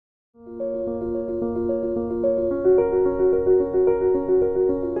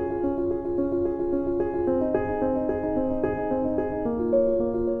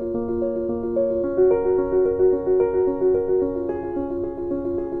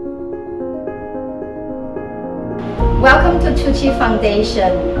Welcome to Tzu Chi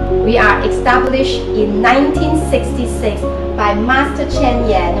Foundation. We are established in 1966 by Master Chen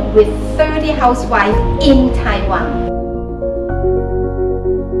Yan with 30 housewives in Taiwan.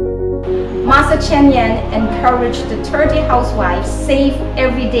 Master Chen Yan encouraged the 30 housewives save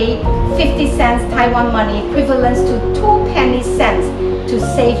every day 50 cents Taiwan money equivalent to 2 penny cents to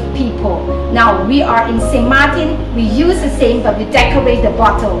save people. Now we are in St. Maarten. We use the same, but we decorate the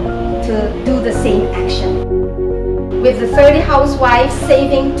bottle to do the same action. With the 30 housewives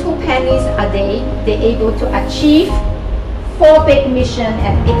saving 2 pennies a day, they're able to achieve 4 big missions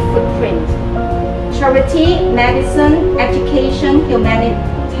and 8 footprints. Charity, medicine, education,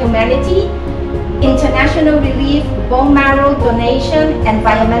 humanity, international relief, bone marrow donation,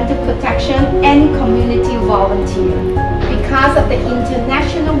 environmental protection, and community volunteer. Because of the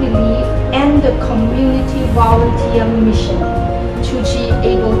international relief and the community volunteer mission, Tzu Chi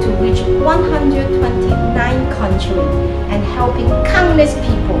able to reach 129 countries and helping countless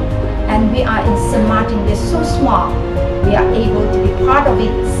people. And we are in St. Maarten, we're so small. We are able to be part of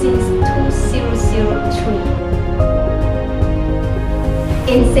it since 2003.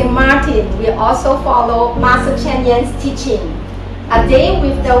 In St. Maarten, we also follow Master Chen Yan's teaching. A day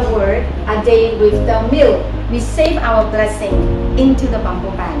with the word, a day with the meal. We save our blessing into the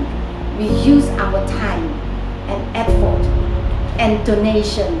bamboo bank. We use our time and effort and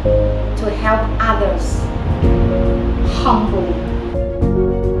donation to help others humbly.